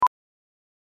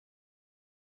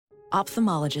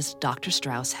Ophthalmologist Dr.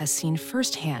 Strauss has seen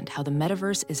firsthand how the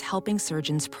metaverse is helping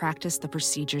surgeons practice the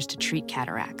procedures to treat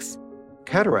cataracts.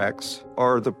 Cataracts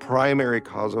are the primary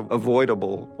cause of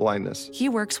avoidable blindness. He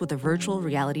works with a virtual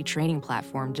reality training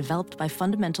platform developed by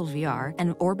Fundamental VR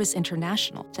and Orbis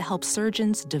International to help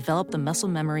surgeons develop the muscle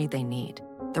memory they need.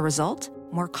 The result?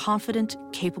 More confident,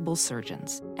 capable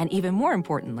surgeons. And even more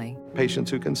importantly,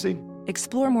 Patients who can see.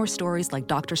 explore more stories like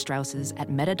Dr. Strauss's at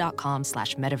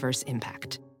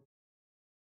meta.com/metaverseimpact.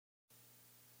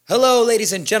 Hello,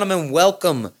 ladies and gentlemen.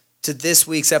 Welcome to this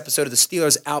week's episode of the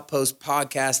Steelers Outpost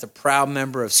podcast, a proud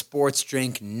member of Sports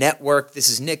Drink Network. This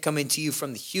is Nick coming to you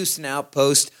from the Houston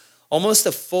Outpost, almost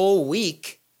a full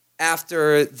week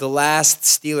after the last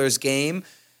Steelers game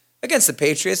against the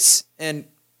Patriots. And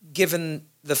given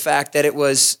the fact that it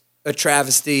was a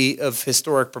travesty of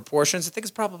historic proportions, I think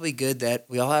it's probably good that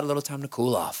we all had a little time to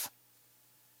cool off.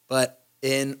 But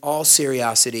in all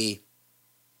seriousity,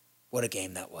 what a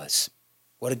game that was.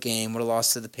 What a game, what a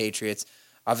loss to the Patriots.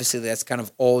 Obviously, that's kind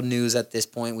of old news at this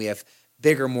point. We have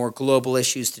bigger, more global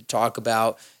issues to talk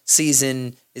about.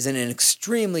 Season is in an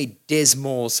extremely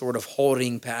dismal sort of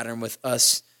holding pattern with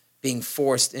us being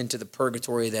forced into the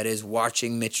purgatory that is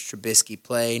watching Mitch Trubisky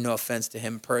play. No offense to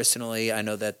him personally. I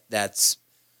know that that's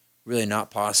really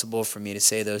not possible for me to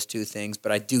say those two things,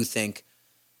 but I do think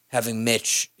having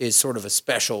Mitch is sort of a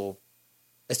special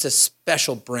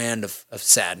brand of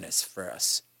sadness for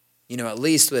us. You know, at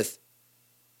least with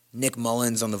Nick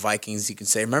Mullins on the Vikings, you can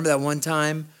say, remember that one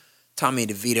time? Tommy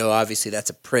DeVito, obviously, that's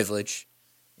a privilege.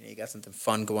 You got something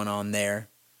fun going on there.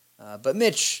 But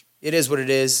Mitch, it is what it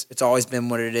is. It's always been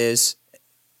what it is.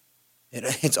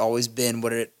 It's always been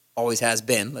what it always has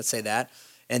been, let's say that.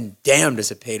 And damn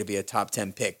does it pay to be a top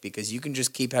 10 pick, because you can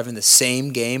just keep having the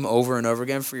same game over and over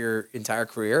again for your entire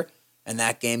career, and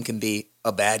that game can be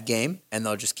a bad game, and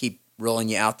they'll just keep rolling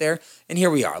you out there. And here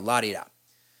we are, la-di-da.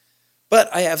 But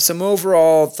I have some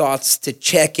overall thoughts to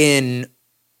check in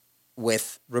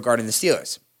with regarding the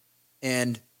Steelers.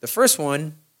 And the first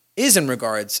one is in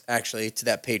regards, actually, to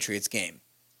that Patriots game.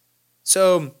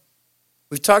 So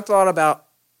we've talked a lot about,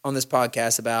 on this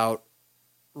podcast, about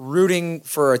rooting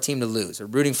for a team to lose or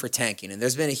rooting for tanking. And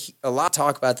there's been a lot of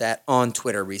talk about that on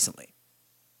Twitter recently.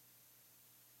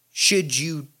 Should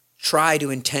you try to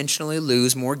intentionally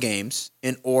lose more games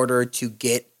in order to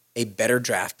get a better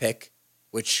draft pick,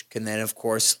 which can then, of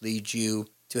course, lead you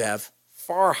to have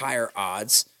far higher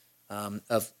odds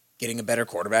of getting a better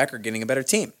quarterback or getting a better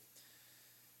team?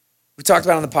 We talked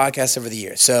about it on the podcast over the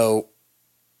years. So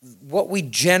what we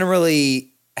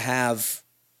generally have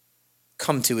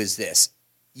come to is this.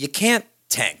 You can't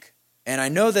tank. And I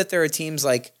know that there are teams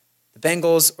like the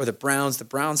Bengals or the Browns. The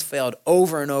Browns failed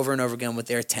over and over and over again with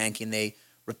their tanking. They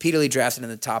repeatedly drafted in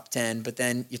the top 10, but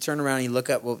then you turn around and you look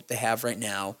at what they have right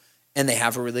now, and they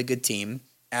have a really good team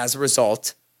as a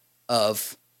result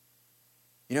of,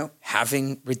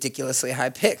 having ridiculously high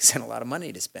picks and a lot of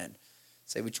money to spend.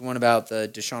 Say what you want about the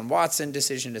Deshaun Watson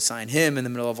decision to sign him in the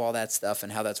middle of all that stuff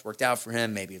and how that's worked out for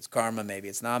him. Maybe it's karma, maybe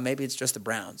it's not, maybe it's just the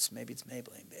Browns, maybe it's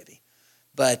Maybelline, baby.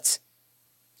 But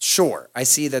sure, I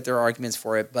see that there are arguments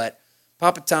for it, but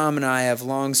Papa Tom and I have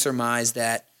long surmised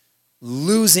that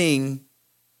losing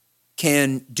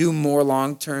can do more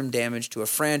long-term damage to a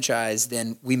franchise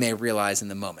than we may realize in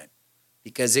the moment,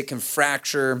 because it can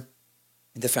fracture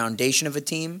the foundation of a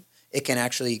team. It can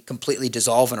actually completely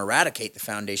dissolve and eradicate the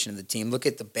foundation of the team. Look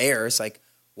at the Bears. Like,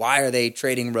 why are they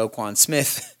trading Roquan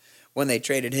Smith when they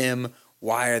traded him?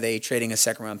 Why are they trading a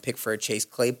second-round pick for a Chase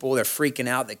Claypool? They're freaking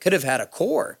out. They could have had a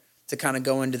core to kind of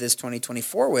go into this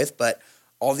 2024 with, but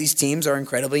all these teams are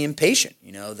incredibly impatient.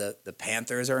 The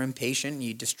Panthers are impatient.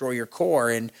 You destroy your core,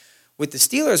 and with the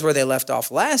Steelers, where they left off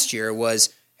last year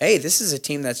was, hey, this is a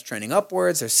team that's trending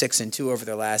upwards. They're 6-2 over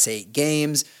their last 8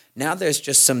 games. Now there's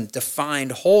just some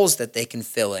defined holes that they can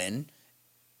fill in,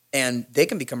 and they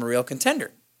can become a real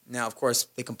contender. Now, of course,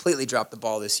 they completely dropped the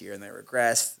ball this year, and they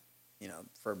regressed,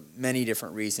 for many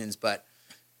different reasons. But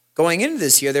going into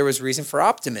this year, there was reason for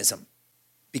optimism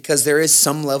because there is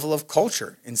some level of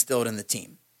culture instilled in the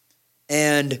team.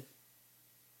 And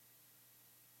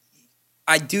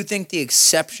I do think the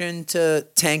exception to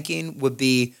tanking would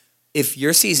be if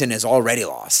your season is already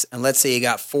lost, and let's say you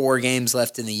got 4 games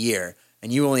left in the year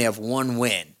and you only have 1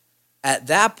 win. At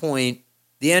that point,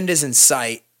 the end is in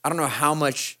sight. I don't know how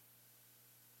much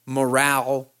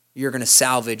morale you're going to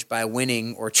salvage by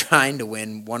winning or trying to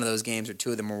win one of those games or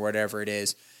 2 of them or whatever it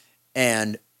is,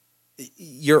 and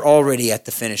you're already at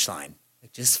the finish line.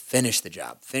 Just finish the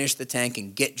job. Finish the tank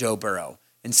and get Joe Burrow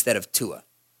instead of Tua.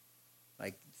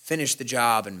 Finish the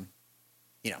job and,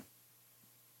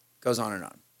 goes on and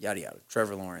on. Yada, yada.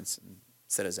 Trevor Lawrence and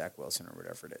instead of Zach Wilson or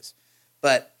whatever it is.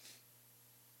 But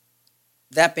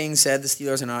that being said, the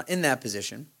Steelers are not in that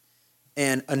position.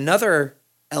 And another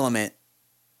element,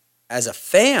 as a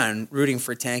fan rooting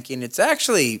for tanking, it's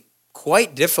actually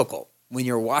quite difficult when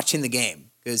you're watching the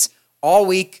game because all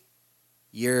week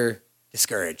you're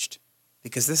discouraged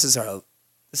because this is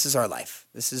our life.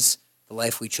 This is the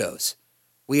life we chose.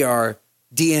 We are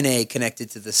DNA connected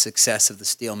to the success of the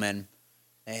Steelmen,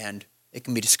 and it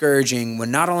can be discouraging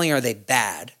when not only are they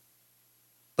bad,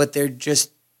 but they're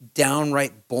just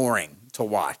downright boring to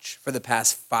watch for the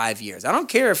past 5 years. I don't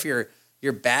care if you're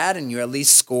bad and you at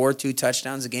least score 2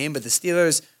 touchdowns a game, but the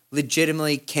Steelers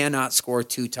legitimately cannot score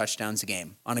 2 touchdowns a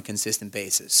game on a consistent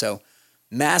basis. So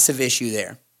massive issue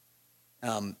there.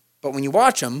 But when you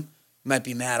watch them, you might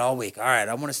be mad all week. All right,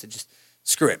 I want us to just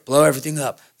screw it, blow everything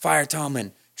up, fire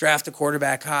Tomlin, draft a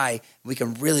quarterback high. We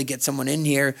can really get someone in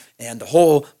here, and the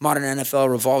whole modern NFL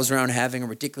revolves around having a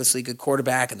ridiculously good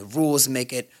quarterback, and the rules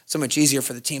make it so much easier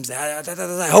for the teams. I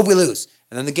hope we lose.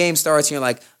 And then the game starts, and you're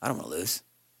like, I don't want to lose.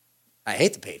 I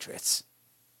hate the Patriots.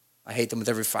 I hate them with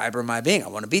every fiber of my being. I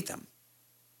want to beat them.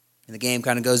 And the game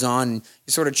kind of goes on, and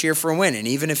you sort of cheer for a win. And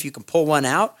even if you can pull one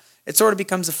out, it sort of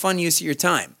becomes a fun use of your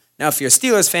time. Now, if you're a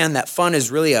Steelers fan, that fun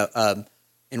is really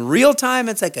in real time,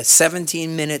 it's like a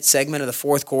 17-minute segment of the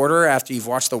fourth quarter after you've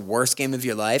watched the worst game of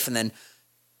your life, and then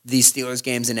these Steelers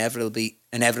games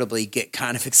inevitably get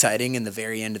kind of exciting in the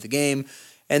very end of the game.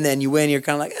 And then you win, you're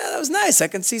kind of like, that was nice. I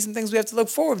can see some things we have to look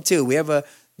forward to. We have a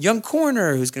young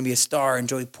corner who's going to be a star in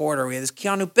Joey Porter. We have this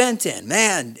Keanu Benton.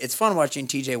 Man, it's fun watching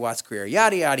TJ Watt's career,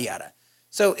 yada, yada, yada.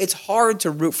 So it's hard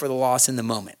to root for the loss in the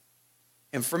moment.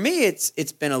 And for me, it's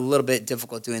been a little bit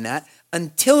difficult doing that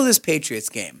until this Patriots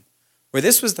game, where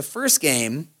this was the first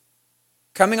game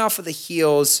coming off of the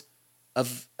heels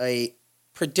of a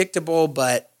predictable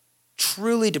but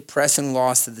truly depressing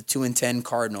loss to the 2-10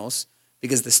 Cardinals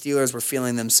because the Steelers were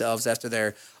feeling themselves after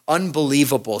their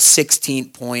unbelievable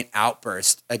 16-point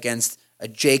outburst against a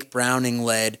Jake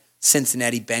Browning-led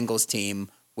Cincinnati Bengals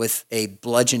team with a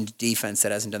bludgeoned defense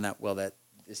that hasn't done that well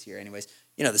this year anyways.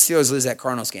 The Steelers lose that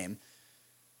Cardinals game.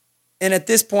 And at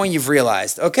this point, you've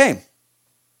realized, okay,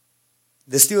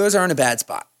 the Steelers are in a bad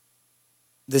spot.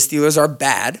 The Steelers are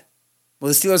bad. Well,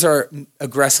 the Steelers are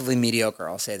aggressively mediocre,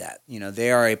 I'll say that.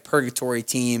 They are a purgatory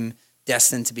team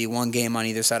destined to be one game on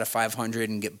either side of 500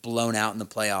 and get blown out in the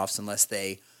playoffs unless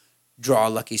they draw a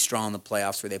lucky straw in the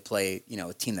playoffs where they play,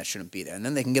 a team that shouldn't be there. And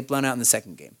then they can get blown out in the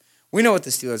second game. We know what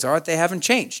the Steelers are. They haven't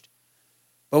changed.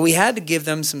 But we had to give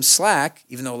them some slack,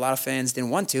 even though a lot of fans didn't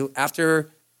want to,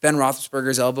 after Ben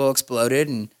Roethlisberger's elbow exploded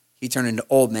and he turned into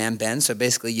old man Ben. So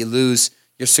basically you lose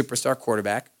your superstar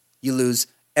quarterback. You lose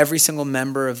every single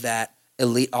member of that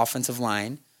elite offensive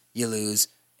line. You lose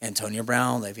Antonio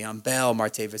Brown, Le'Veon Bell,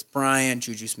 Martavis Bryant,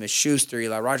 Juju Smith-Schuster,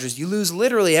 Eli Rogers. You lose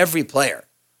literally every player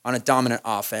on a dominant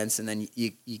offense, and then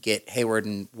you get Hayward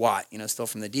and Watt, still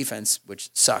from the defense, which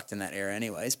sucked in that era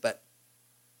anyways. But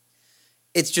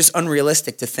it's just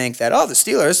unrealistic to think that, the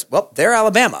Steelers, they're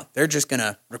Alabama. They're just going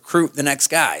to recruit the next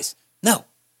guys. No,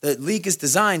 the league is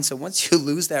designed so once you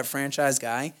lose that franchise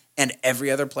guy and every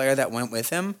other player that went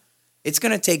with him, it's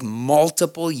going to take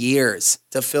multiple years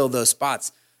to fill those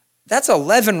spots. That's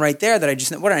 11 right there that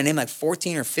what did I name, like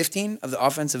 14 or 15 of the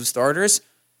offensive starters?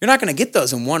 You're not going to get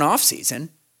those in one offseason.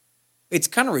 It's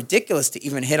kind of ridiculous to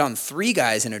even hit on 3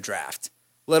 guys in a draft,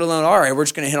 let alone, all right, we're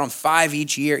just going to hit on 5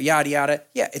 each year, yada, yada.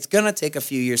 Yeah, it's going to take a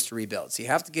few years to rebuild. So you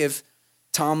have to give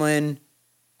Tomlin,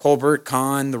 Colbert,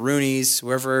 Kahn, the Rooneys,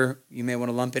 whoever you may want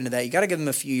to lump into that, you got to give them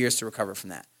a few years to recover from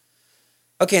that.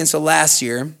 Okay, and so last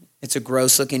year, it's a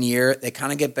gross-looking year. They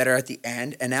kind of get better at the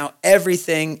end, and now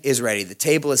everything is ready. The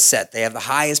table is set. They have the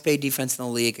highest-paid defense in the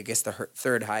league. I guess the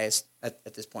third highest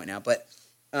at this point now. But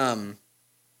and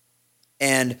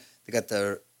they got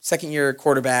the second-year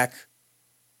quarterback.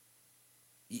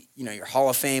 Your Hall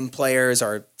of Fame players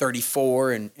are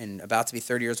 34 and about to be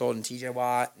 30 years old in TJ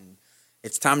Watt, and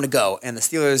it's time to go. And the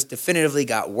Steelers definitively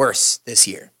got worse this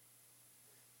year.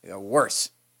 They got worse.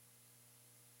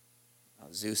 Oh,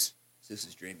 Zeus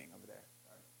is dreaming over there.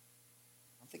 Sorry.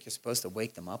 I don't think you're supposed to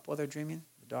wake them up while they're dreaming.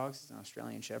 The dog's an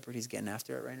Australian Shepherd. He's getting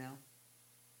after it right now.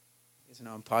 He doesn't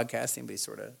know I'm podcasting, but he's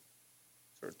sort of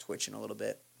twitching a little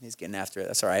bit. He's getting after it.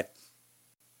 That's all right.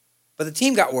 But the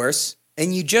team got worse,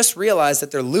 and you just realize that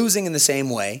they're losing in the same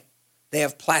way. They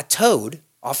have plateaued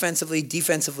offensively,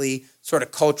 defensively, sort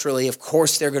of culturally. Of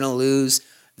course they're going to lose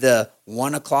the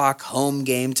 1 o'clock home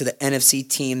game to the NFC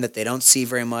team that they don't see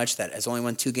very much, that has only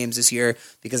won 2 games this year,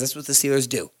 because that's what the Steelers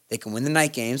do. They can win the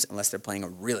night games unless they're playing a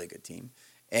really good team,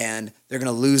 and they're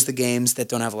going to lose the games that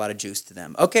don't have a lot of juice to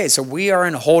them. Okay, so we are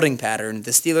in a holding pattern.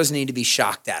 The Steelers need to be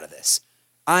shocked out of this.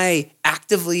 I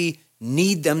actively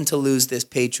need them to lose this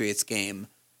Patriots game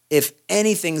if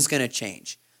anything's going to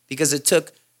change, because it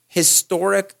took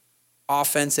historic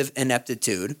offensive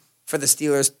ineptitude for the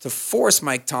Steelers to force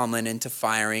Mike Tomlin into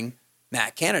firing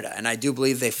Matt Canada. And I do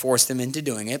believe they forced him into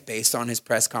doing it based on his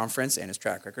press conference and his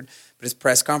track record. But his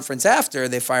press conference after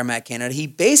they fired Matt Canada, he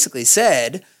basically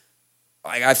said,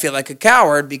 I feel like a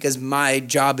coward because my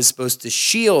job is supposed to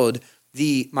shield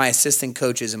my assistant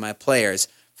coaches and my players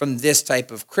from this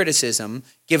type of criticism,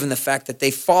 given the fact that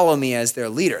they follow me as their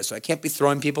leader. So I can't be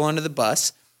throwing people under the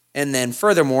bus. And then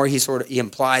furthermore, he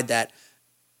implied that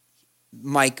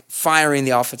Mike firing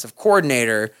the offensive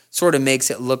coordinator sort of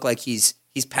makes it look like he's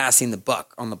passing the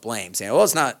buck on the blame, saying, well,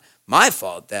 it's not my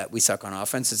fault that we suck on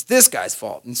offense. It's this guy's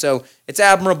fault. And so it's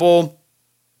admirable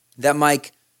that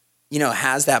Mike,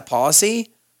 has that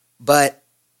policy, but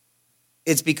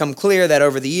it's become clear that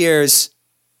over the years,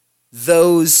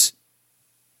 those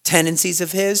tendencies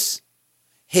of his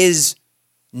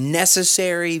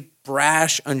necessary,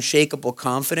 brash, unshakable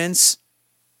confidence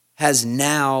has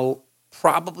now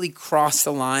probably crossed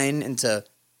the line into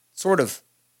sort of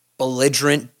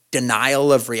belligerent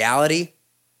denial of reality.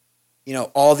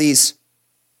 All these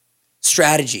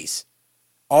strategies,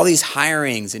 all these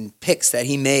hirings and picks that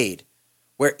he made,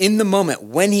 where in the moment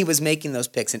when he was making those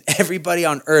picks and everybody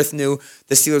on earth knew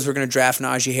the Steelers were going to draft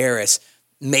Najee Harris,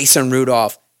 Mason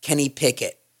Rudolph, Kenny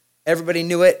Pickett, everybody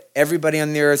knew it. Everybody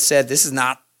on the earth said this is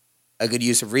not a good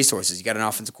use of resources. You got an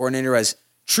offensive coordinator who has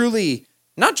truly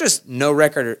not just no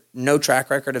track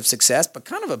record of success, but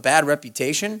kind of a bad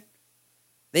reputation.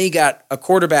 Then you got a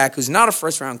quarterback who's not a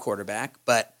first-round quarterback,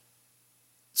 but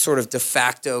sort of de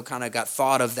facto kind of got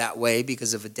thought of that way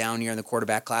because of a down year in the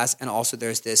quarterback class. And also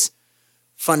there's this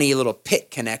funny little Pitt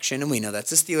connection, and we know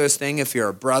that's a Steelers thing. If you're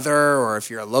a brother or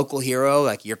if you're a local hero,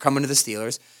 like you're coming to the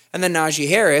Steelers. And then Najee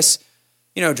Harris,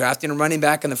 drafting a running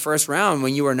back in the first round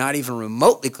when you were not even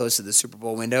remotely close to the Super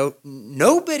Bowl window.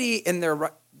 Nobody in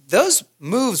those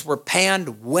moves were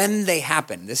panned when they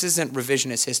happened. This isn't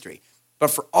revisionist history. But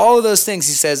for all of those things,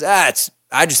 he says,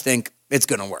 I just think it's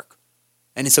going to work.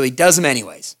 And so he does them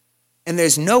anyways. And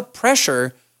there's no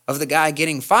pressure of the guy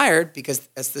getting fired because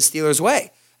that's the Steelers'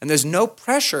 way. And there's no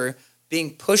pressure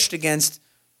being pushed against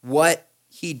what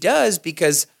he does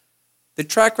because the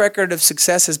track record of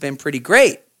success has been pretty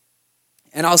great.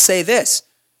 And I'll say this.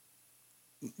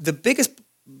 The biggest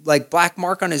black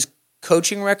mark on his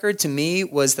coaching record to me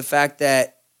was the fact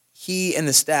that he and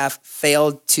the staff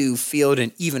failed to field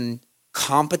an even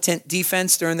competent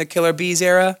defense during the Killer Bees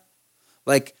era.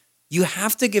 You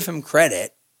have to give him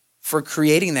credit for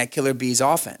creating that Killer Bees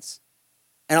offense.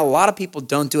 And a lot of people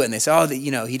don't do it. And they say,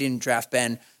 he didn't draft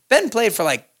Ben. Ben played for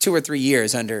 2 or 3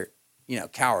 years under,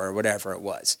 Cowher or whatever it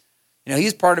was. He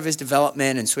was part of his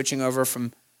development and switching over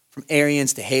from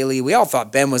Arians to Haley. We all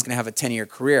thought Ben was going to have a 10-year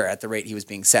career at the rate he was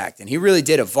being sacked. And he really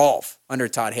did evolve under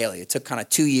Todd Haley. It took kind of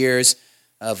 2 years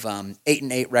of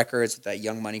 8-8 records with that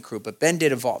young money crew. But Ben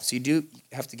did evolve. So you do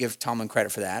have to give Tomlin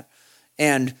credit for that.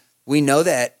 And we know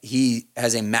that he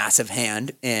has a massive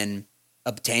hand in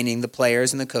obtaining the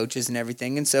players and the coaches and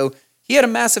everything. And so he had a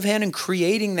massive hand in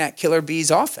creating that Killer Bees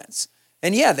offense.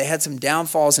 And yeah, they had some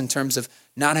downfalls in terms of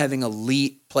not having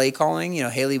elite play calling.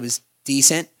 Haley was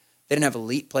decent. They didn't have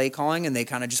elite play calling, and they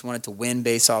kind of just wanted to win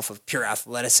based off of pure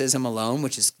athleticism alone,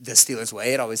 which is the Steelers'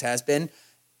 way. It always has been.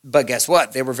 But guess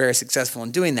what? They were very successful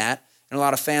in doing that. And a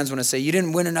lot of fans want to say, you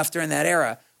didn't win enough during that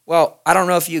era. Well, I don't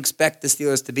know if you expect the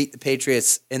Steelers to beat the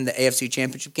Patriots in the AFC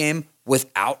Championship game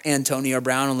without Antonio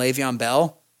Brown and Le'Veon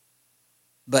Bell.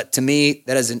 But to me,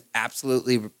 that is an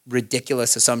absolutely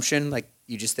ridiculous assumption.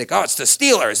 You just think, it's the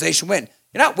Steelers. They should win.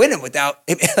 You're not winning without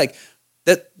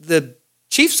the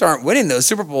Chiefs aren't winning those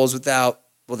Super Bowls without,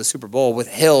 the Super Bowl with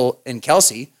Hill and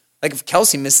Kelsey. If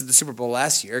Kelsey misses the Super Bowl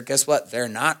last year, guess what? They're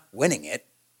not winning it.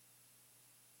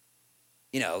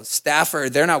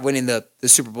 Stafford, they're not winning the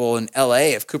Super Bowl in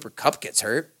L.A. if Cooper Kupp gets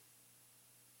hurt.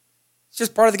 It's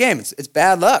just part of the game. It's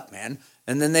bad luck, man.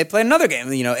 And then they play another game.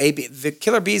 The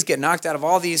Killer Bees get knocked out of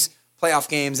all these playoff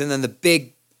games, and then the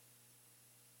big,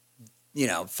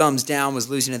 thumbs down was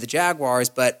losing to the Jaguars,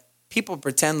 but people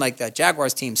pretend like that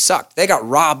Jaguars team sucked. They got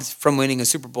robbed from winning a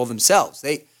Super Bowl themselves.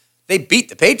 They beat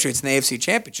the Patriots in the AFC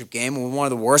Championship game with one of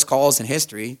the worst calls in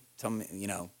history. Tell me,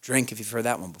 drink if you've heard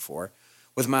that one before.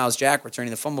 With Myles Jack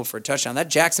returning the fumble for a touchdown. That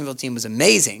Jacksonville team was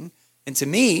amazing. And to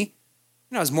me,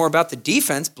 it was more about the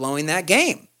defense blowing that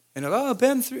game.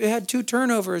 Ben had 2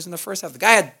 turnovers in the first half. The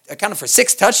guy had accounted for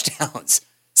 6 touchdowns.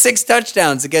 6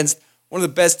 touchdowns against one of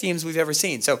the best teams we've ever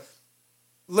seen. So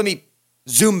let me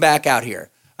zoom back out here.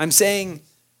 I'm saying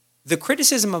the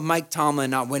criticism of Mike Tomlin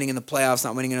not winning in the playoffs,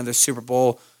 not winning another Super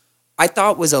Bowl, I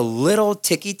thought was a little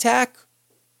ticky-tack,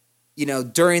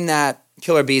 during that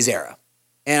Killer Bees era.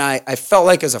 And I felt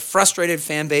like as a frustrated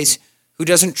fan base who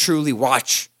doesn't truly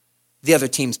watch the other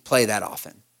teams play that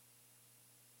often.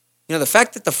 The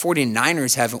fact that the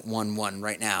 49ers haven't won one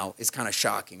right now is kind of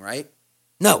shocking, right?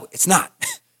 No, it's not.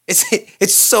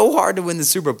 It's so hard to win the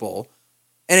Super Bowl,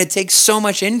 and it takes so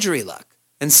much injury luck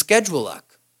and schedule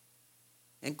luck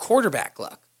and quarterback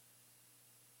luck.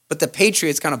 But the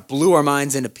Patriots kind of blew our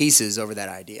minds into pieces over that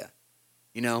idea.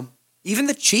 Even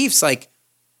the Chiefs,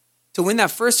 to win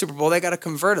that first Super Bowl, they got to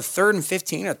convert a 3rd and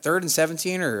 15, a 3rd and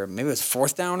 17, or maybe it was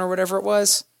 4th down or whatever it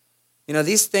was.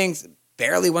 These things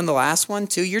barely won the last one,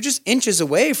 too. You're just inches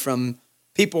away from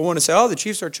people want to say, oh, the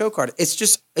Chiefs are a choke card.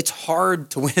 It's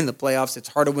hard to win in the playoffs. It's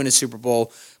hard to win a Super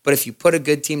Bowl. But if you put a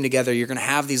good team together, you're going to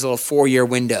have these little 4-year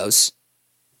windows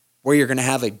where you're going to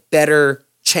have a better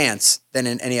chance than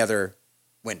in any other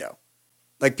window.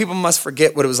 People must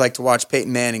forget what it was like to watch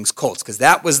Peyton Manning's Colts, because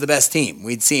that was the best team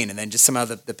we'd seen. And then just somehow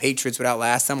the Patriots would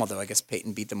outlast them, although I guess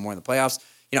Peyton beat them more in the playoffs.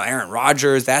 Aaron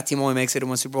Rodgers, that team only makes it to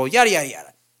one Super Bowl, yada, yada,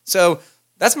 yada. So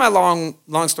that's my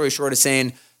long story short of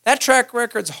saying that track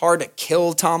record's hard to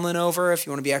kill Tomlin over. If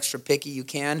you want to be extra picky, you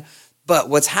can. But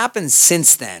what's happened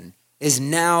since then is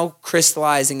now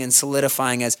crystallizing and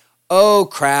solidifying as, oh,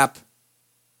 crap,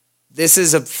 this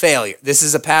is a failure. This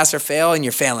is a pass or fail, and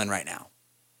you're failing right now.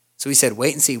 So we said,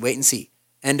 wait and see.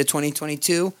 End of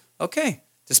 2022, okay.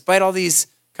 Despite all these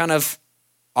kind of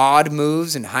odd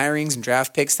moves and hirings and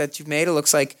draft picks that you've made, it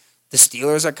looks like the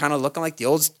Steelers are kind of looking like the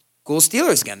old school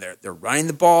Steelers again. They're running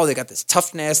the ball. They got this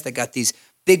toughness. They got these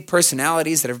big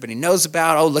personalities that everybody knows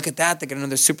about. Oh, look at that. They got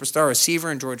another superstar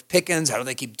receiver in George Pickens. How do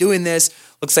they keep doing this?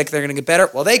 Looks like they're going to get better.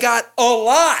 Well, they got a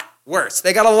lot worse.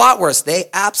 They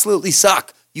absolutely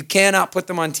suck. You cannot put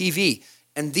them on TV.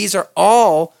 And these are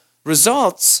all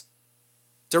results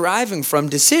deriving from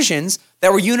decisions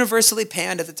that were universally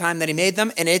panned at the time that he made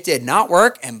them, and it did not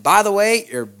work. And by the way,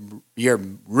 you're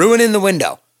ruining the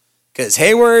window because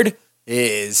Hayward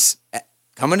is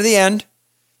coming to the end.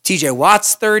 TJ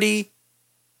Watt's 30.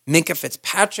 Minkah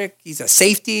Fitzpatrick, he's a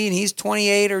safety, and he's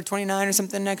 28 or 29 or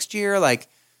something next year.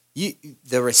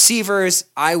 The receivers,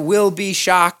 I will be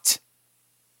shocked.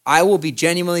 I will be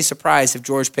genuinely surprised if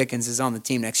George Pickens is on the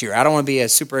team next year. I don't want to be a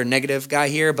super negative guy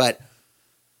here, but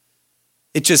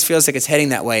it just feels like it's heading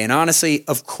that way. And honestly,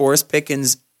 of course,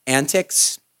 Pickens'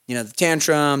 antics, the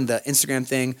tantrum, the Instagram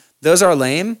thing, those are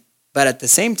lame. But at the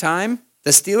same time,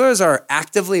 the Steelers are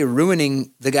actively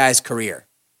ruining the guy's career.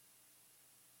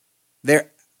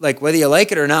 They're whether you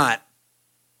like it or not,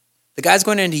 the guy's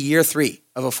going into year 3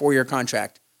 of a 4-year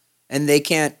contract. And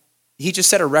he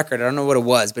just set a record. I don't know what it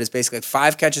was, but it's basically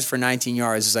 5 catches for 19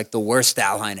 yards is the worst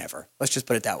stat line ever. Let's just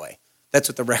put it that way. That's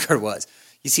what the record was.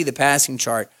 You see the passing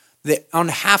chart. On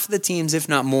half of the teams, if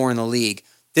not more in the league,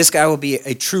 this guy will be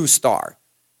a true star.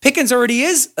 Pickens already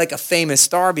is a famous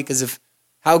star because of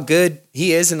how good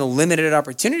he is and the limited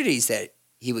opportunities that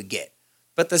he would get.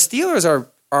 But the Steelers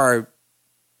are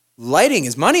lighting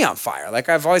his money on fire. Like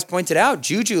I've always pointed out,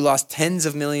 Juju lost tens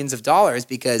of millions of dollars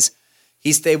because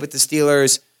he stayed with the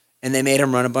Steelers and they made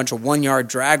him run a bunch of 1-yard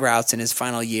drag routes in his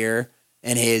final year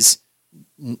and his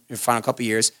final couple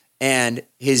years, and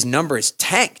his numbers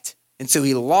tanked. And so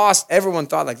he lost. Everyone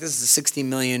thought this is a $60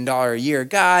 million a year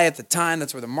guy at the time.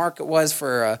 That's where the market was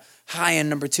for a high-end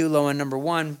number 2, low-end number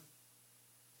 1.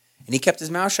 And he kept his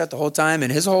mouth shut the whole time,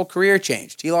 and his whole career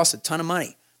changed. He lost a ton of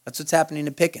money. That's what's happening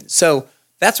to Pickens. So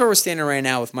that's where we're standing right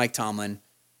now with Mike Tomlin.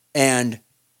 And,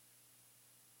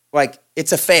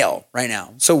 it's a fail right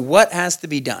now. So what has to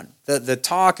be done? The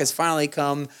talk has finally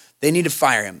come. They need to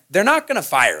fire him. They're not going to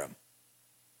fire him.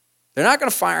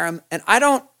 And I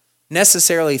don't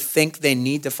necessarily think they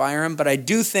need to fire him, but I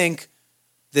do think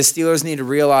the Steelers need to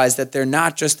realize that they're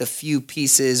not just a few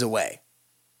pieces away.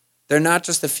 They're not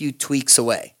just a few tweaks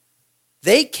away.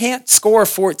 They can't score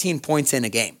 14 points in a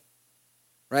game,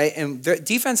 right? And their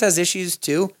defense has issues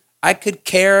too. I could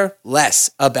care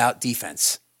less about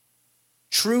defense,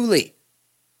 truly.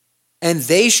 And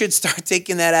they should start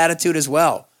taking that attitude as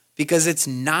well, because it's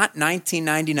not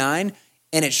 1999,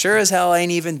 and it sure as hell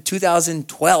ain't even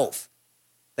 2012.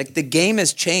 The game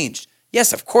has changed.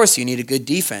 Yes, of course you need a good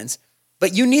defense,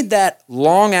 but you need that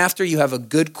long after you have a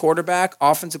good quarterback,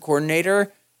 offensive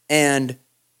coordinator, and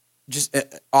just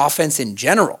offense in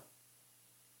general.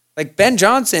 Ben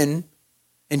Johnson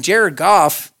and Jared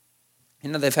Goff,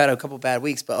 they've had a couple bad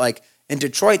weeks, but in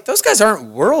Detroit, those guys aren't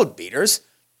world beaters,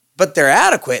 but they're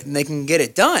adequate and they can get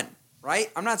it done,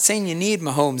 right? I'm not saying you need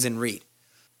Mahomes and Reed,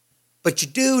 but you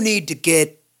do need to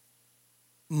get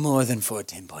more than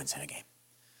 14 points in a game.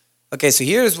 Okay, so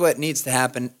here's what needs to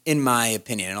happen, in my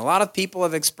opinion. And a lot of people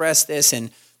have expressed this,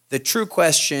 and the true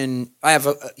question, I have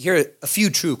here a few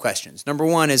true questions. Number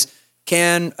one is,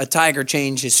 can a tiger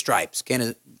change his stripes?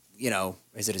 Is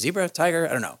it a zebra, tiger?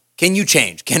 I don't know. Can you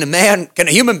change? Can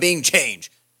a human being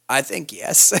change? I think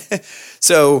yes.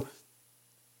 So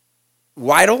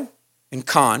Weidl and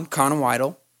Kahn and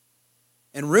Weidl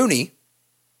and Rooney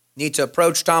need to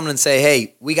approach Tomlin and say,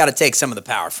 hey, we got to take some of the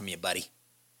power from you, buddy.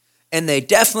 And they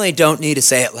definitely don't need to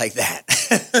say it like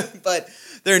that. But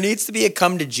there needs to be a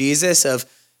come to Jesus of,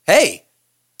 hey,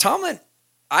 Tomlin,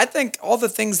 I think all the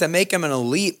things that make him an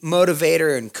elite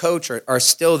motivator and coach are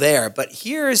still there. But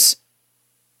here's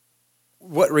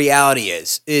what reality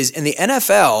is in the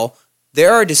NFL,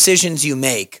 there are decisions you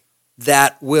make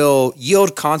that will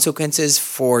yield consequences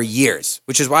for years,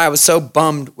 which is why I was so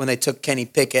bummed when they took Kenny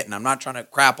Pickett. And I'm not trying to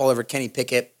crap all over Kenny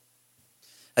Pickett.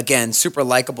 Again, super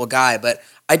likable guy, but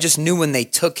I just knew when they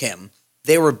took him,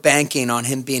 they were banking on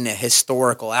him being a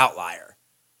historical outlier.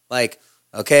 Like,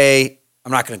 okay,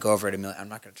 I'm not going to go over it I'm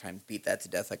not going to try and beat that to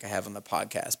death like I have on the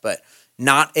podcast, but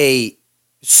not a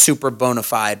super bona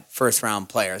fide first-round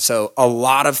player. So a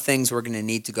lot of things were going to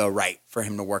need to go right for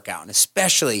him to work out, and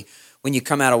especially when you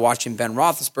come out of watching Ben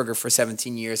Roethlisberger for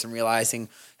 17 years and realizing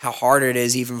how hard it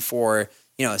is even for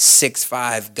a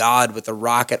 6'5" god with a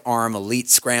rocket arm, elite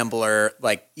scrambler,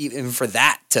 like even for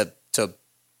that to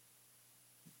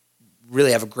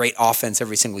really have a great offense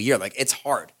every single year. Like, it's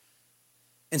hard.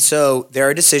 And so there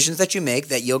are decisions that you make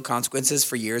that yield consequences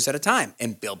for years at a time.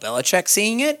 And Bill Belichick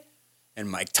seeing it, and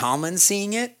Mike Tomlin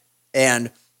seeing it,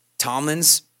 and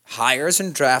Tomlin's hires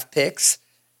and draft picks,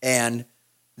 and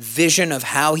vision of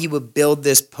how he would build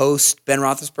this post-Ben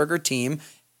Roethlisberger team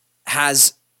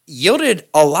has yielded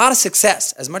a lot of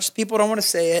success. As much as people don't want to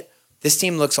say it, this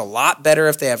team looks a lot better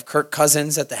if they have Kirk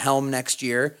Cousins at the helm next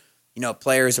year. A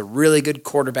player is a really good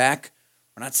quarterback.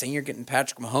 We're not saying you're getting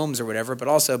Patrick Mahomes or whatever, but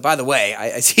also, by the way,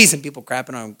 I see some people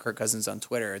crapping on Kirk Cousins on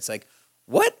Twitter. It's like,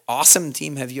 what awesome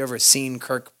team have you ever seen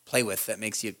Kirk play with that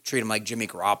makes you treat him like Jimmy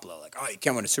Garoppolo? Like, oh, you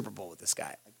can't win a Super Bowl with this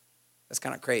guy. That's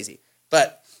kind of crazy.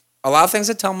 But a lot of things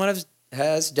that Tomlin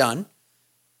has done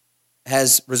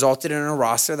has resulted in a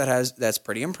roster that's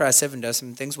pretty impressive and does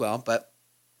some things well, but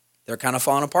they're kind of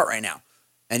falling apart right now.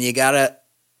 And you gotta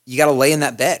lay in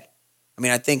that bed. I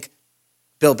mean, I think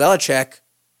Bill Belichick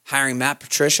hiring Matt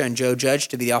Patricia and Joe Judge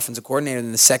to be the offensive coordinator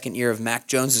in the second year of Mac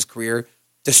Jones' career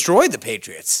destroyed the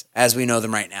Patriots as we know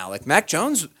them right now. Like, Mac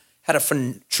Jones had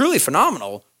a truly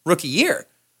phenomenal rookie year.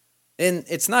 And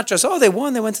it's not just, they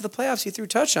won, they went to the playoffs, he threw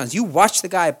touchdowns. You watch the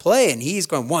guy play, and he's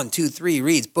going 1, 2, 3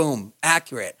 reads, boom,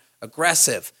 accurate,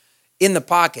 aggressive, in the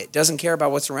pocket, doesn't care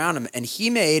about what's around him. And he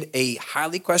made a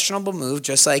highly questionable move,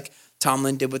 just like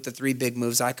Tomlin did with the 3 big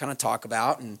moves I kind of talk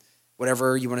about, and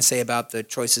whatever you want to say about the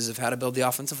choices of how to build the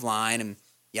offensive line and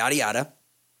yada, yada.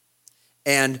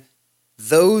 And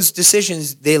those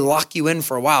decisions, they lock you in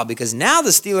for a while because now the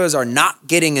Steelers are not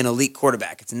getting an elite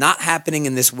quarterback. It's not happening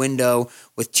in this window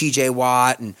with TJ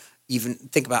Watt, and even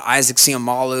think about Isaac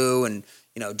Seumalo and,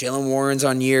 Jalen Warren's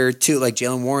on year 2, like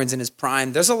Jalen Warren's in his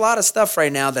prime. There's a lot of stuff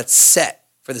right now that's set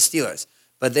for the Steelers,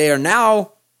 but they are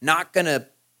now not going to,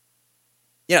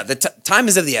 time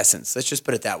is of the essence. Let's just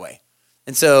put it that way.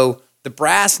 And so the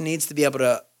brass needs to be able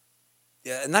to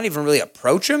not even really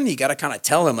approach him. You got to kind of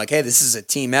tell him, like, hey, this is a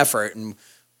team effort, and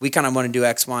we kind of want to do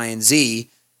X, Y, and Z,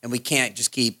 and we can't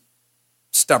just keep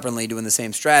stubbornly doing the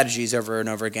same strategies over and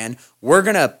over again. We're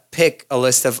going to pick a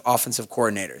list of offensive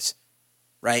coordinators,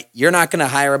 right? You're not going to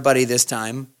hire a buddy this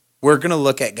time. We're going to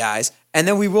look at guys, and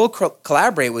then we will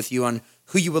collaborate with you on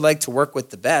who you would like to work with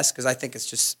the best, because I think it's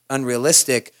just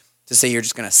unrealistic to say you're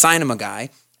just going to sign him a guy.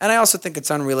 And I also think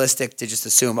it's unrealistic to just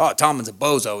assume, Tomlin's a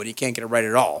bozo and he can't get it right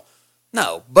at all.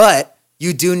 No, but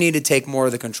you do need to take more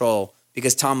of the control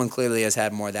because Tomlin clearly has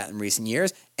had more of that in recent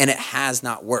years, and it has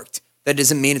not worked. That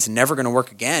doesn't mean it's never going to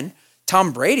work again.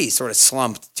 Tom Brady sort of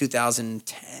slumped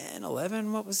 2010,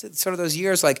 11, what was it? Sort of those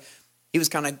years, like he was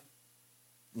kind of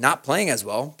not playing as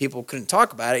well. People couldn't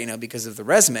talk about it, because of the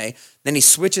resume. Then he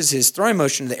switches his throwing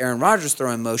motion to the Aaron Rodgers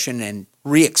throwing motion and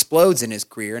re-explodes in his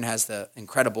career and has the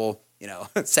incredible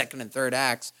second and third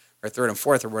acts, or third and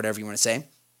fourth, or whatever you want to say.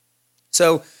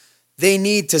 So they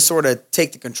need to sort of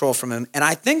take the control from him. And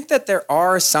I think that there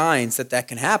are signs that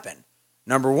can happen.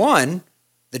 Number one,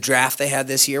 the draft they had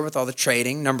this year with all the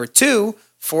trading. Number two,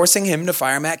 forcing him to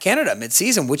fire Matt Canada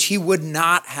midseason, which he would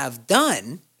not have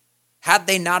done had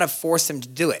they not have forced him to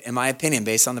do it, in my opinion,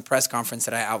 based on the press conference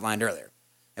that I outlined earlier.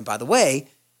 And by the way,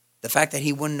 the fact that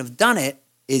he wouldn't have done it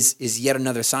is yet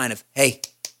another sign of, hey,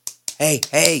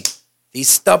 these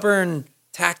stubborn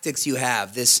tactics you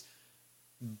have, this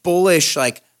bullish,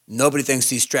 like, Nobody thinks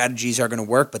these strategies are going to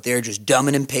work, but they're just dumb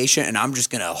and impatient, and I'm just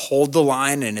going to hold the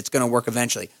line, and it's going to work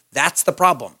eventually. That's the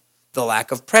problem. The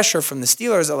lack of pressure from the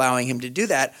Steelers allowing him to do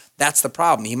that, that's the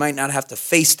problem. He might not have to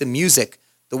face the music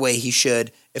the way he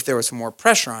should if there was some more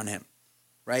pressure on him,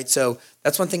 right? So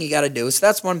that's one thing you got to do. So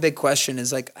that's one big question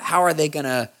is like, how are they going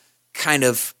to kind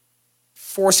of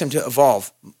force him to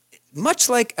evolve? Much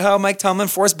like how Mike Tomlin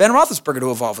forced Ben Roethlisberger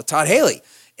to evolve with Todd Haley.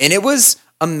 And it was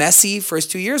a messy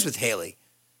first 2 years with Haley.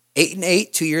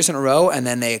 8-8, 2 years in a row, and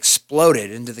then they exploded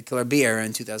into the Killer B era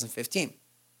in 2015,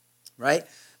 right?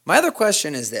 My other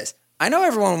question is this. I know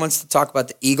everyone wants to talk about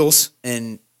the Eagles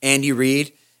and Andy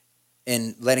Reid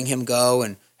and letting him go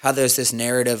and how there's this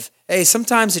narrative, hey,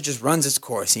 sometimes it just runs its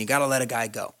course and you got to let a guy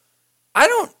go. I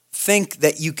don't think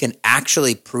that you can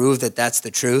actually prove that that's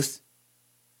the truth.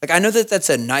 Like, I know that that's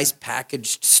a nice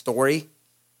packaged story,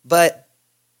 but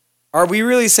are we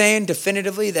really saying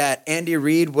definitively that Andy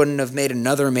Reid wouldn't have made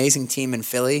another amazing team in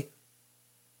Philly?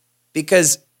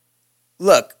 Because,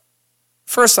 look,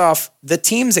 first off, the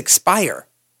teams expire.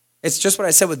 It's just what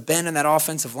I said with Ben and that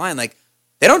offensive line. Like,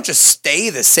 they don't just stay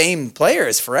the same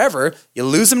players forever. You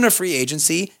lose them to free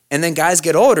agency, and then guys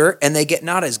get older, and they get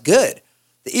not as good.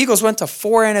 The Eagles went to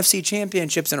 4 NFC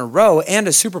championships in a row and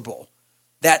a Super Bowl.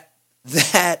 That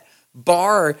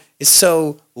bar is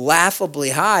so laughably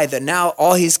high that now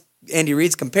all Andy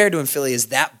Reid's compared to in Philly is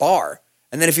that bar.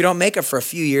 And then if you don't make it for a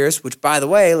few years, which, by the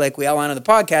way, like we outlined in the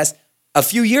podcast, a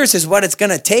few years is what it's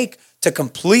going to take to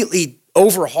completely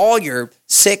overhaul your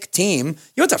sick team.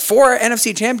 You went to 4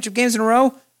 NFC championship games in a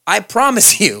row? I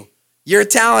promise you, your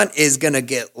talent is going to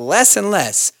get less and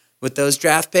less with those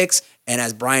draft picks. And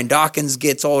as Brian Dawkins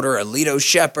gets older, Alito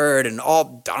Shepherd and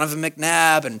all Donovan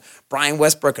McNabb and Brian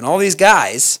Westbrook and all these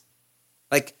guys,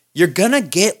 like, you're going to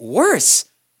get worse.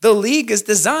 The league is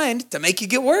designed to make you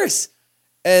get worse.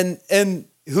 And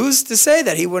who's to say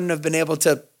that he wouldn't have been able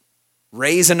to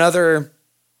raise another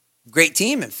great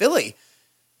team in Philly?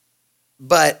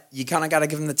 But you kind of got to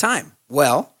give him the time.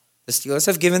 Well, the Steelers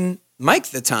have given Mike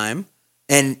the time,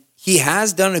 and he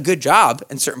has done a good job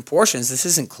in certain portions. This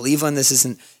isn't Cleveland. This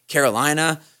isn't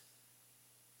Carolina.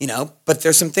 But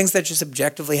there's some things that just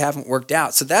objectively haven't worked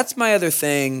out. So that's my other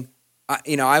thing.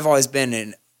 I've always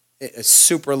been a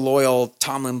super loyal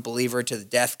Tomlin believer to the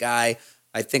death guy.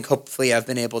 I think hopefully I've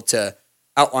been able to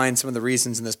outline some of the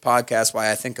reasons in this podcast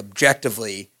why I think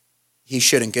objectively he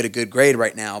shouldn't get a good grade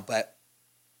right now. But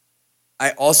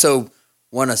I also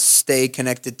want to stay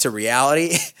connected to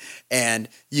reality. And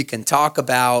you can talk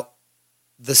about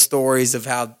the stories of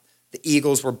how the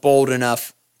Eagles were bold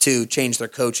enough to change their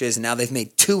coaches, and now they've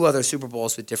made 2 other Super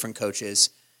Bowls with different coaches.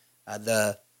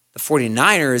 The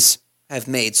 49ers have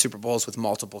made Super Bowls with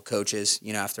multiple coaches,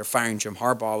 after firing Jim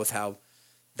Harbaugh with how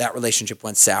that relationship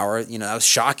went sour. That was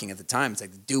shocking at the time. It's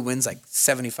like the dude wins like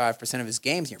 75% of his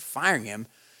games, and you're firing him.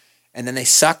 And then they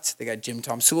sucked. They got Jim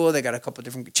Tom Sewell. They got a couple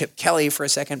different Chip Kelly for a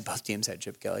second. Both teams had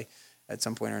Chip Kelly at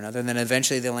some point or another. And then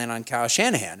eventually they land on Kyle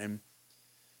Shanahan.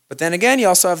 But then again, you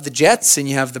also have the Jets, and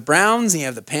you have the Browns, and you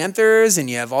have the Panthers, and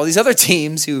you have all these other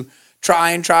teams who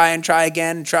try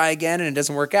again, and it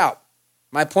doesn't work out.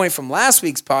 My point from last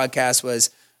week's podcast was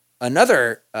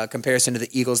another comparison to the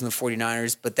Eagles and the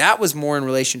 49ers, but that was more in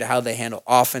relation to how they handle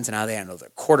offense and how they handle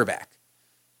their quarterback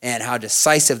and how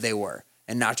decisive they were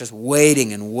and not just waiting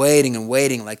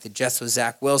like the Jets with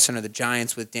Zach Wilson or the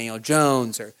Giants with Daniel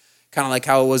Jones or kind of like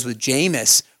how it was with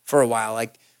Jameis for a while.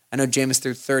 Like, I know Jameis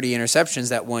threw 30 interceptions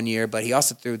that one year, but he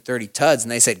also threw 30 tuds,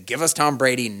 and they said, give us Tom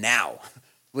Brady now.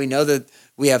 We know that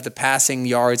we have the passing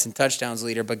yards and touchdowns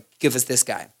leader, but give us this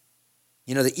guy.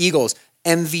 The Eagles,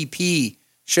 MVP,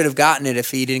 should have gotten it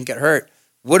if he didn't get hurt.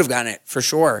 Would have gotten it for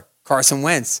sure. Carson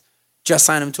Wentz, just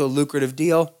signed him to a lucrative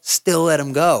deal, still let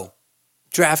him go.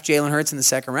 Draft Jalen Hurts in the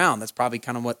second round. That's probably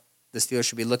kind of what the Steelers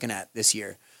should be looking at this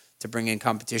year to bring in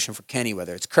competition for Kenny,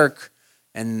 whether it's Kirk,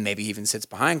 and maybe even sits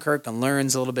behind Kirk and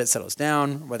learns a little bit, settles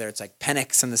down, whether it's like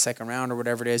Penix in the second round or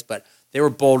whatever it is. But they were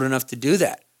bold enough to do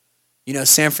that.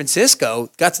 San Francisco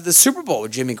got to the Super Bowl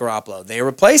with Jimmy Garoppolo. They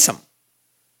replace him.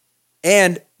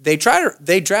 And they draft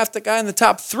the guy in the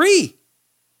top 3.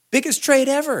 Biggest trade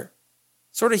ever.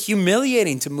 Sort of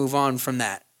humiliating to move on from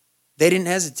that. They didn't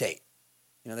hesitate.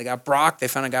 They got Brock. They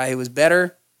found a guy who was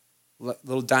better.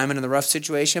 Little diamond in the rough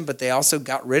situation. But they also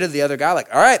got rid of the other guy.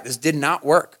 Like, all right, this did not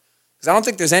work. Because I don't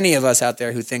think there's any of us out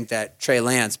there who think that Trey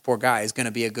Lance, poor guy, is going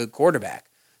to be a good quarterback.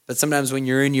 But sometimes when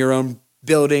you're in your own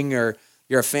building or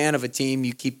you're a fan of a team,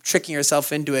 you keep tricking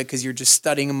yourself into it because you're just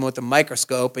studying them with a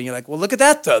microscope, and you're like, well, look at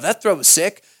that throw. That throw was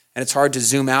sick. And it's hard to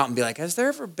zoom out and be like, has there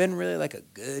ever been really like a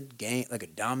good game, like a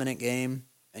dominant game?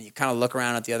 And you kind of look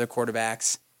around at the other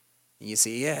quarterbacks, and you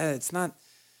see, yeah, it's not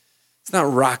it's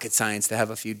not rocket science to have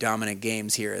a few dominant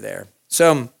games here or there.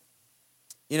 So,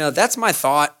 that's my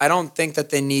thought. I don't think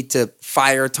that they need to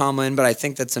fire Tomlin, but I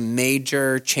think that some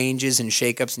major changes and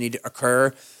shakeups need to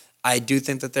occur. I do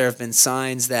think that there have been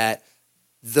signs that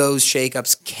those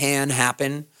shakeups can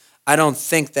happen. I don't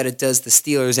think that it does the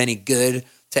Steelers any good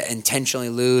to intentionally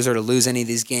lose or to lose any of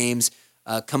these games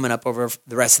coming up over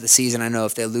the rest of the season. I know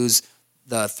if they lose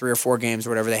the 3 or 4 games or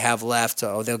whatever they have left,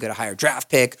 they'll get a higher draft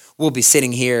pick. We'll be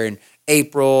sitting here in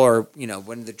April or,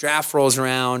 when the draft rolls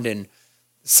around and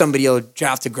somebody will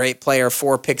draft a great player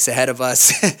 4 picks ahead of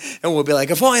us and we'll be like,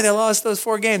 if only they lost those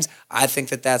 4 games. I think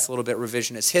that that's a little bit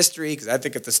revisionist history because I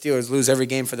think if the Steelers lose every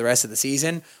game for the rest of the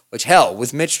season, which hell,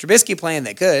 with Mitch Trubisky playing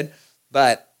they could,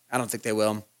 but I don't think they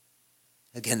will.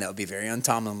 Again, that would be very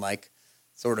un-Tomlin-like,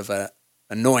 sort of a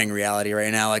annoying reality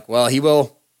right now. Like, well, he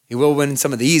will win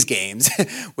some of these games.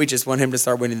 We just want him to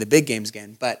start winning the big games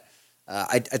again. But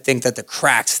I think that the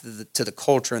cracks to the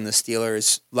culture in the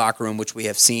Steelers locker room, which we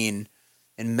have seen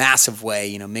in massive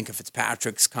way, Minkah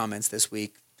Fitzpatrick's comments this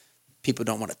week, people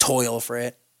don't want to toil for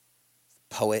it.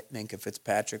 Poet Minkah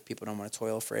Fitzpatrick, people don't want to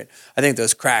toil for it. I think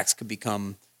those cracks could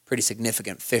become pretty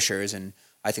significant fissures, and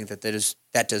I think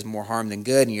that does more harm than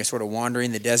good, and you're sort of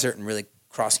wandering the desert and really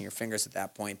crossing your fingers at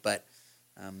that point. But,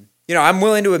 I'm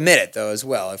willing to admit it, though, as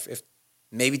well, if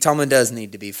maybe Tomlin does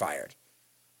need to be fired.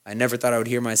 I never thought I would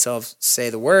hear myself say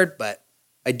the word, but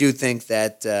I do think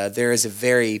that there is a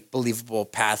very believable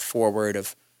path forward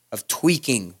of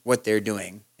tweaking what they're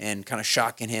doing and kind of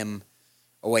shocking him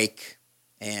awake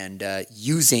and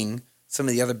using some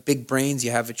of the other big brains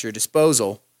you have at your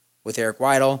disposal with Eric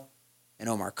Weidl and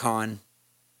Omar Khan.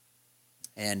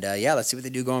 And, let's see what they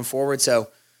do going forward. So,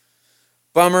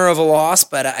 bummer of a loss,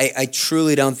 but I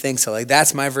truly don't think so. Like,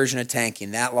 that's my version of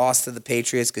tanking. That loss to the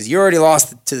Patriots, because you already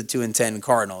lost to the 2-10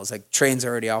 Cardinals. Like, train's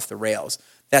already off the rails.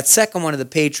 That second one of the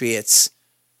Patriots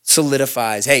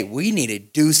solidifies, hey, we need to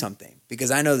do something.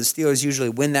 Because I know the Steelers usually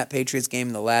win that Patriots game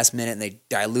in the last minute, and they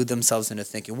dilute themselves into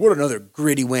thinking, what another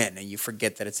gritty win. And you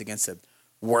forget that it's against a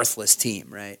worthless team,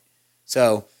 right?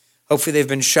 So, hopefully they've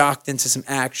been shocked into some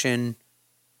action.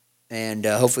 And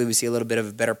hopefully we see a little bit of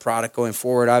a better product going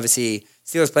forward. Obviously,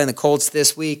 Steelers playing the Colts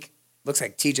this week. Looks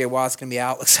like T.J. Watt's going to be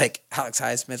out. Looks like Alex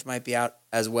Highsmith might be out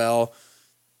as well.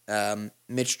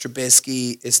 Mitch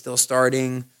Trubisky is still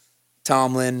starting.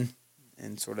 Tomlin,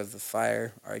 and sort of the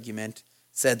fire argument,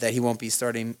 said that he won't be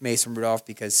starting Mason Rudolph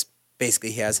because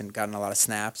basically he hasn't gotten a lot of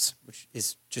snaps, which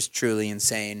is just truly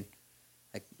insane.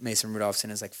 Like Mason Rudolph's in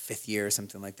his 5th year or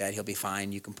something like that. He'll be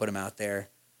fine. You can put him out there.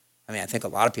 I mean, I think a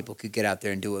lot of people could get out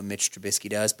there and do what Mitch Trubisky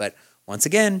does, but once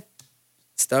again,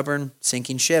 stubborn,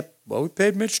 sinking ship. Well, we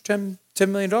paid Mitch $10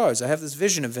 million. I have this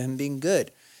vision of him being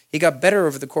good. He got better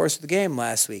over the course of the game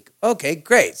last week. Okay,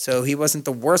 great. So he wasn't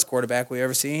the worst quarterback we've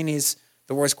ever seen. He's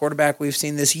the worst quarterback we've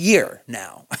seen this year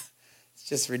now. It's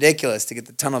just ridiculous to get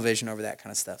the tunnel vision over that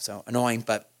kind of stuff. So annoying,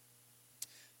 but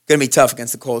going to be tough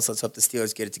against the Colts. Let's hope the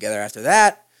Steelers get it together after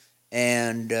that.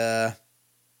 And, I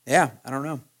don't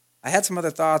know. I had some other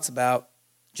thoughts about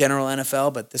general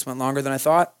NFL, but this went longer than I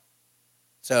thought.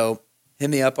 So hit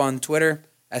me up on Twitter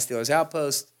at Steelers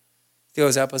Outpost,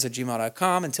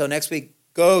 SteelersOutpost@gmail.com. Until next week,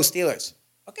 go Steelers.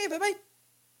 Okay, bye-bye.